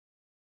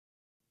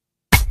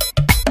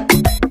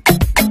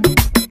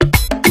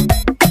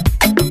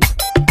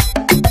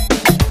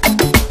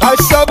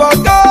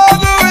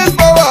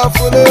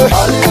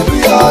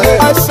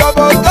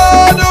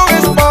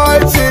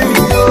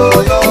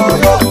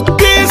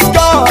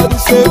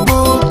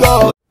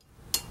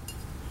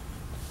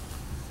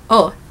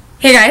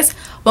Hey guys,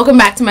 welcome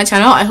back to my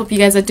channel. I hope you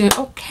guys are doing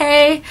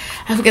okay.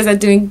 I hope you guys are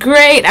doing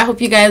great. I hope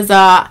you guys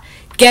are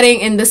getting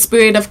in the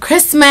spirit of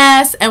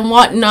Christmas and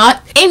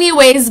whatnot.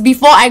 Anyways,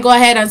 before I go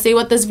ahead and say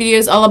what this video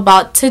is all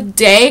about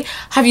today,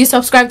 have you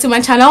subscribed to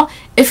my channel?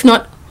 If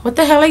not, what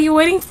the hell are you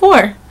waiting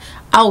for?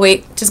 I'll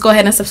wait. Just go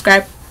ahead and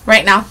subscribe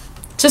right now.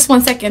 Just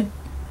 1 second.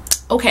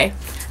 Okay.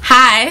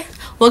 Hi,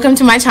 welcome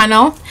to my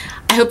channel.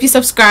 I hope you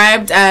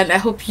subscribed and I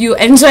hope you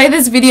enjoy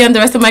this video and the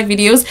rest of my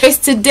videos.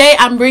 Today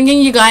I'm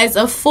bringing you guys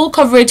a full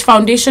coverage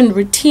foundation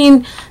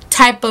routine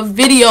type of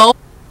video.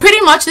 Pretty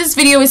much this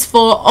video is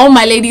for all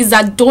my ladies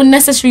that don't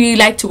necessarily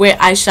like to wear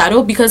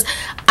eyeshadow, because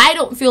I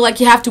don't feel like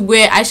you have to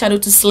wear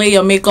eyeshadow to slay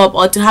your makeup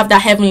or to have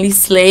that heavenly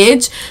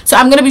slayage. So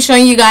I'm going to be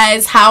showing you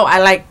guys how I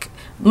like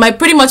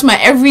pretty much my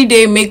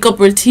everyday makeup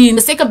routine. For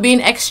the sake of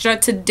being extra,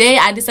 today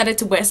I decided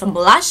to wear some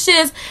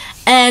lashes,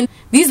 and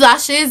these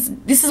lashes,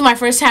 this is my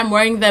first time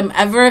wearing them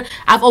ever.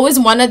 I've always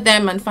wanted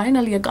them and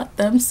finally I got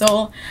them,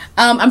 so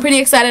I'm pretty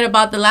excited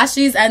about the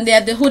lashes. And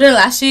they're the Huda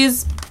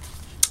lashes,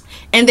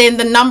 and then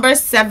the number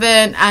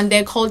 7, and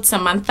they're called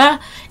Samantha,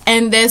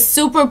 and they're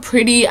super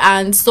pretty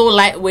and so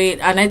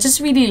lightweight, and I just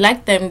really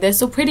like them. They're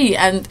so pretty,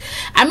 and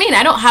I mean,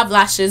 I don't have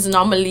lashes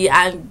normally,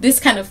 and this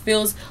kind of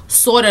feels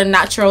sort of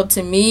natural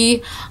to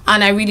me,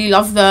 and I really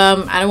love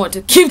them. I don't want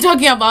to keep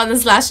talking about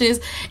these lashes.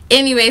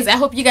 Anyways, I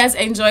hope you guys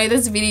enjoy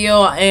this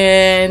video,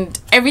 and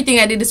everything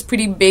I did is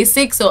pretty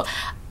basic, so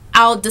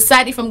I'll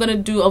decide if I'm gonna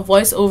do a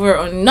voiceover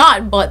or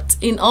not. But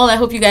in all, I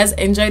hope you guys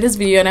enjoy this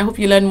video, and I hope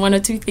you learn 1 or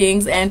 2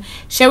 things, and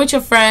share with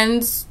your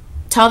friends,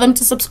 tell them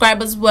to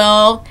subscribe as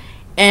well,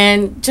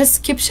 and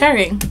just keep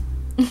sharing.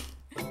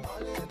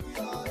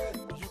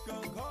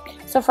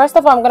 So first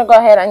of all, I'm gonna go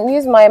ahead and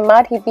use my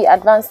Matte Hippie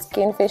Advanced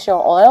Skin Facial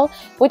Oil,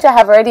 which I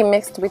have already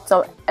mixed with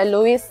some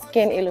Aloe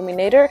Skin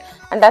Illuminator,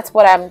 and that's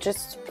what I'm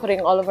just putting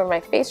all over my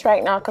face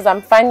right now, because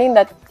I'm finding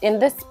that in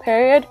this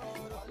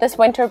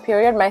winter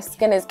period, my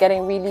skin is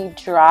getting really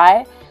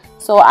dry,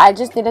 so I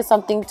just needed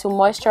something to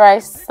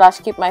moisturize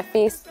 / keep my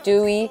face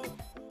dewy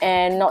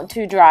and not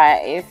too dry,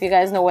 if you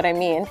guys know what I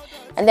mean.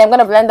 And then I'm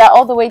gonna blend that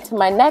all the way to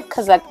my neck,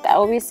 because like I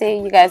always say,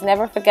 you guys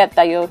never forget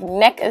that your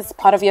neck is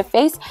part of your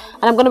face.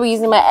 And I'm gonna be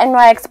using my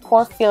NYX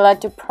Pore Filler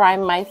to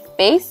prime my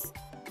face.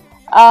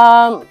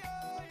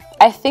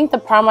 I think the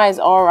primer is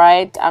all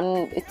right.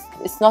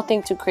 It's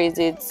nothing too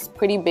crazy. It's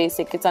pretty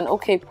basic. It's an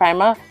okay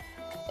primer.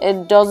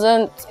 It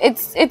doesn't,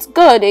 it's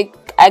good.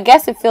 I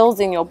guess it fills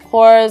in your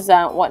pores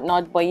and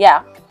whatnot, but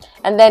yeah.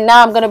 And then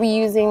now I'm gonna be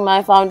using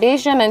my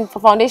foundation, and for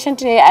foundation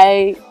today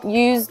I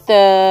used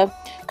the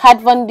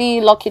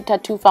Katvond Lucky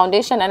Tattoo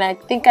foundation, and I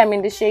think I'm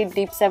in the shade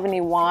Deep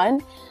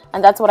 71,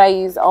 and that's what I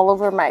use all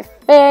over my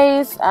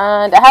face.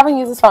 And I haven't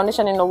used this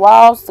foundation in a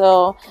while,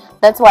 so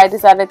that's why I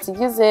decided to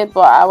use it,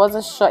 but I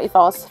wasn't sure if I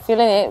was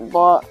feeling it.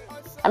 But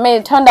I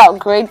mean, it turned out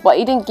great, but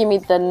it didn't give me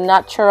the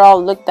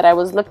natural look that I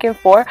was looking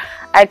for.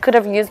 I could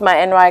have used my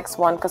NYX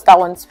one, because that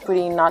one's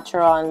pretty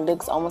natural and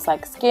looks almost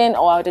like skin,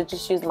 or I would have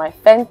just used my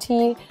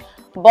Fenty.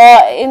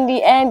 But in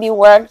the end, it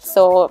worked,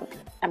 so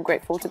I'm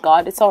grateful to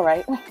God. It's all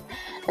right.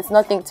 It's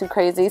nothing too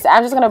crazy. So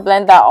I'm just going to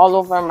blend that all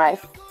over my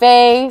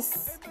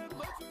face,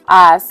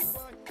 as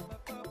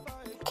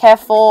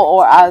careful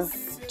or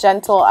as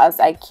gentle as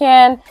I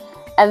can.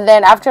 And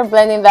then after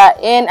blending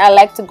that in, I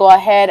like to go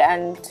ahead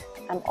and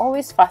I'm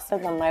always faster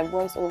than my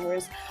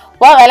voiceovers.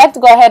 Well, I like to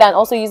go ahead and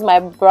also use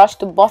my brush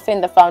to buff in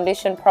the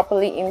foundation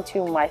properly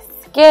into my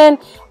skin,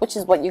 which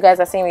is what you guys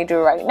are seeing me do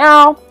right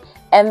now.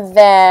 And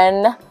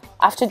then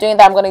after doing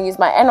that, I'm going to use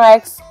my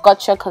NYX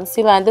Gotcha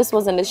concealer, and this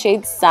was in the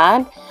shade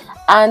Sand.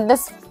 And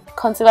this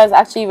concealer is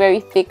actually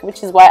very thick,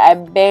 which is why I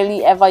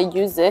barely ever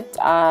use it,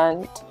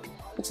 and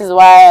which is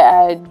why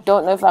I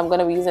don't know if I'm going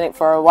to be using it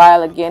for a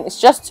while again. It's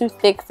just too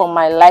thick for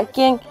my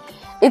liking.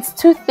 It's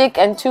too thick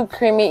and too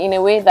creamy in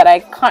a way that I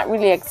can't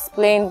really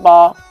explain,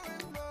 but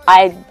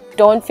I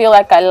don't feel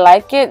like I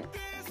like it.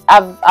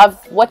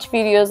 I've watched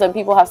videos and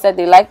people have said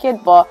they like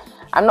it, but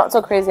I'm not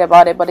so crazy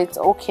about it. But it's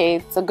okay.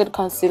 It's a good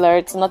concealer.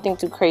 It's nothing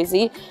too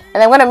crazy.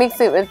 And I'm going to mix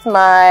it with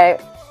my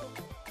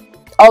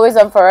Always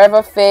and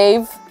Forever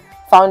fave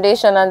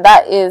foundation, and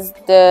that is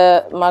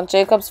the Marc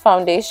Jacobs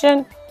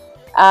foundation.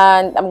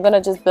 And I'm going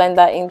to just blend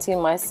that into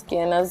my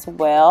skin as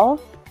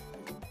well.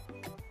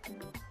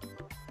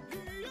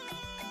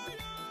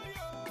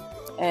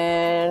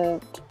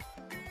 And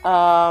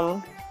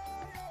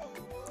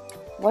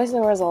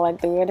voiceovers are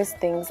like the weirdest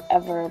things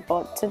ever,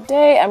 but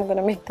today I'm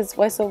gonna make this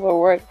voiceover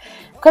work,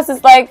 because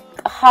it's like,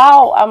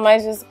 how am I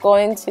just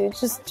going to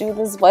just do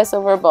this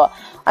voiceover? But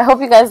I hope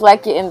you guys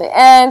like it in the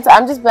end.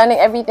 I'm just blending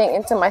everything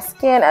into my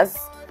skin as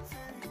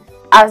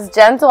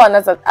gentle and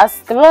as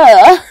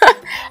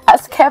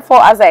careful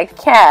as I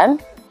can.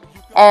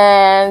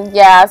 And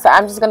yeah, so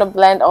I'm just gonna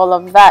blend all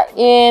of that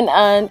in.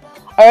 And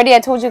already I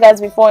told you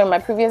guys before in my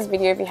previous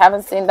video, if you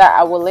haven't seen that,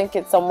 I will link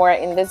it somewhere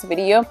in this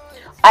video.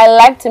 I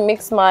like to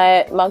mix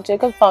my Marc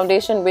Jacobs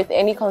foundation with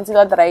any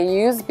concealer that I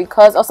use,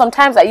 because, or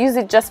sometimes I use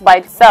it just by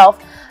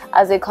itself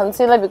as a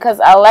concealer, because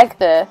I like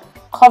the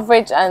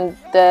coverage and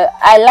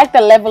I like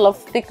the level of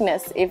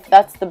thickness, if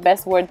that's the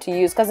best word to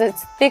use, because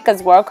it's thick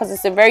as well, because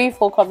it's a very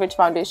full coverage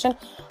foundation.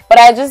 But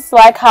I just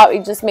like how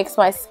it just makes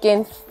my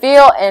skin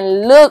feel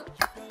and look.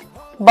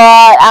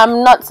 But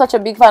I'm not such a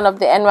big fan of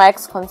the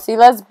NYX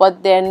concealers,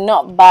 but they're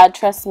not bad,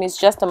 trust me. It's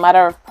just a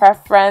matter of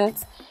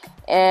preference.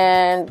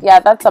 And yeah,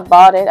 that's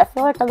about it. I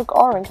feel like I look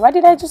orange. Why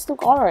did I just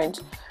look orange?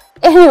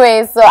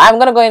 Anyway, so I'm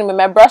gonna go in with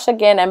my brush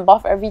again and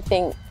buff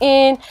everything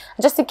in,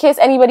 just in case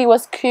anybody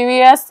was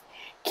curious.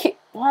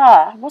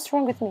 What's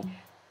wrong with me?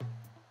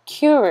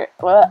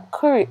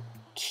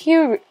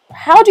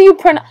 How do you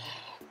pronounce?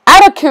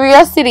 Out of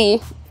curiosity,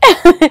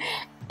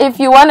 if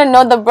you want to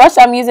know, the brush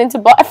I'm using to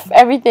buff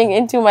everything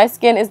into my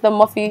skin is the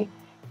Morphe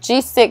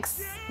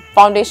G6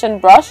 foundation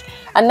brush.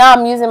 And now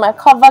I'm using my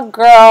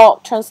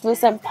CoverGirl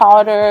translucent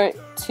powder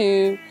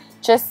to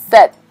just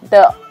set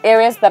the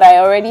areas that I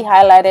already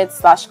highlighted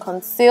 /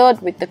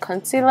 concealed with the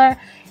concealer.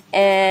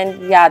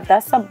 And yeah,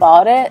 that's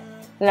about it.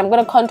 And I'm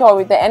going to contour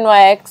with the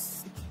NYX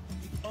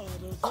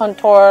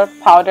contour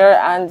powder,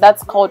 and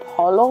that's called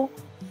Hollow.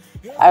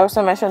 I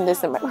also mentioned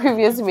this in my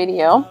previous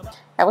video.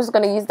 I was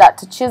going to use that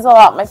to chisel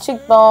out my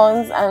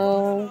cheekbones,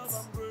 and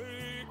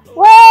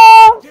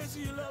well,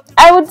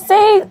 I would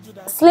say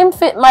slim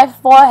fit my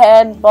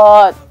forehead,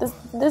 but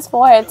this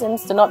forehead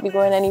seems to not be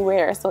going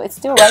anywhere, so it's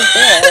still right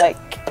there,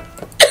 like,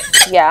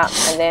 yeah.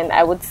 And then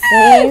I would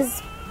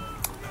sneeze.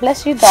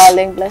 Bless you,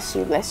 darling. Bless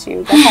you, bless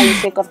you. That's how you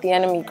shake off the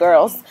enemy,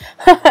 girls.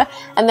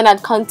 And then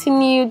I'd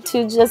continue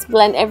to just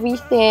blend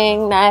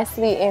everything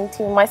nicely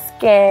into my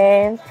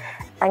skin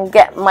and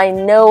get my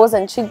nose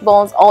and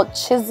cheekbones all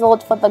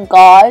chiseled for the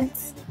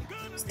gods.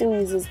 Still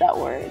uses that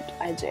word,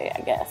 IJ,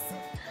 I guess.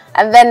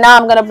 And then now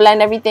I'm going to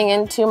blend everything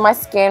into my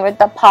skin with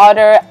the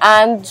powder.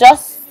 And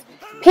just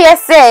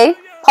PSA,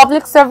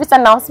 public service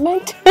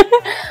announcement.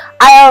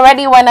 I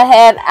already went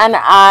ahead and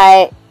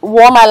I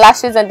wore my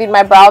lashes and did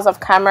my brows off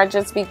camera,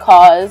 just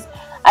because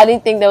I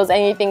didn't think there was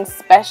anything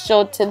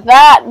special to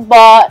that.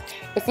 But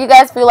if you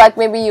guys feel like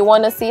maybe you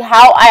want to see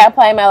how I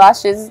apply my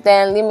lashes,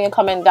 then leave me a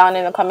comment down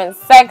in the comment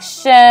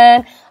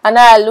section. I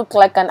know I look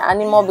like an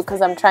animal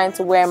because I'm trying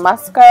to wear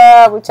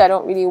mascara, which I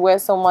don't really wear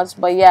so much,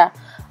 but yeah,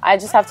 I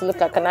just have to look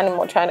like an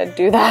animal trying to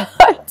do that.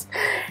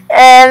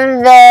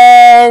 And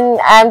then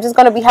I'm just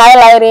going to be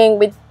highlighting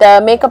with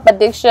the Makeup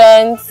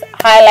Addictions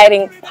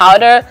highlighting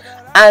powder.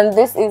 And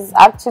this is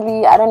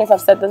actually, I don't know if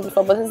I've said this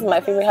before, but this is my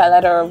favorite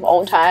highlighter of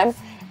all time.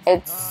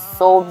 It's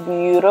so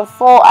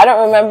beautiful. I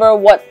don't remember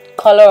what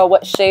color or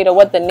what shade or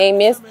what the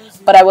name is,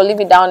 but I will leave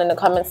it down in the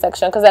comment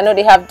section, because I know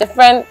they have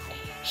different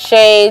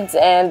shades,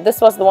 and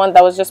this was the one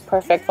that was just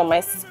perfect for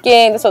my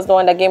skin. This was the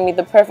one that gave me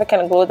the perfect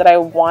kind of glow that I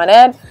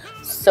wanted,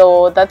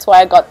 so that's why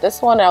I got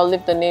this one. I'll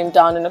leave the name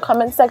down in the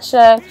comment section.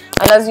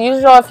 And as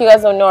usual, if you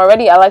guys don't know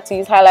already, I like to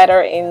use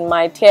highlighter in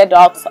my tear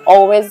ducts.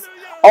 Always.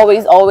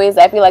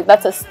 I feel like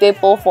that's a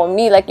staple for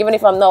me. Like, even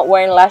if I'm not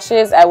wearing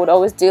lashes, I would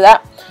always do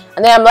that.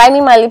 And then I'm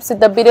lining my lips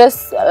with the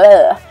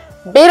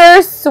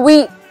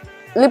Bittersweet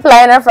lip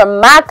liner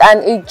from MAC,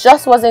 and it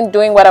just wasn't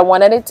doing what I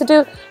wanted it to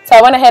do. So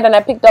I went ahead and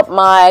I picked up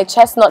my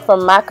Chestnut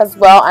from MAC as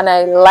well, and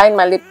I lined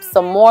my lips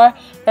some more.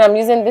 And I'm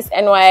using this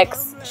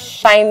NYX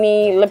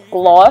shiny lip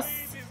gloss.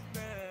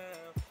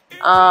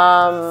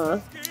 I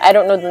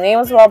don't know the name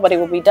as well, but it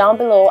will be down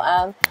below.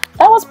 And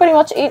that was pretty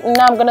much it. And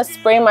now I'm gonna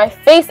spray my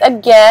face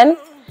again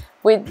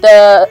with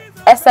the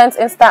Essence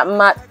Instant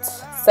Matte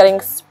Setting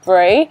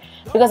Spray,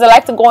 because I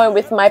like to go in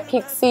with my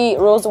PIXI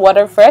Rose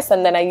Water first,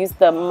 and then I use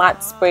the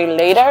matte spray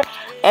later.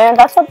 And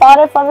that's about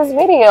it for this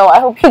video. I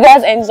hope you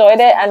guys enjoyed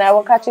it, and I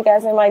will catch you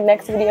guys in my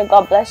next video.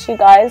 God bless you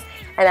guys,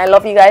 and I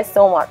love you guys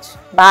so much.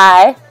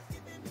 Bye.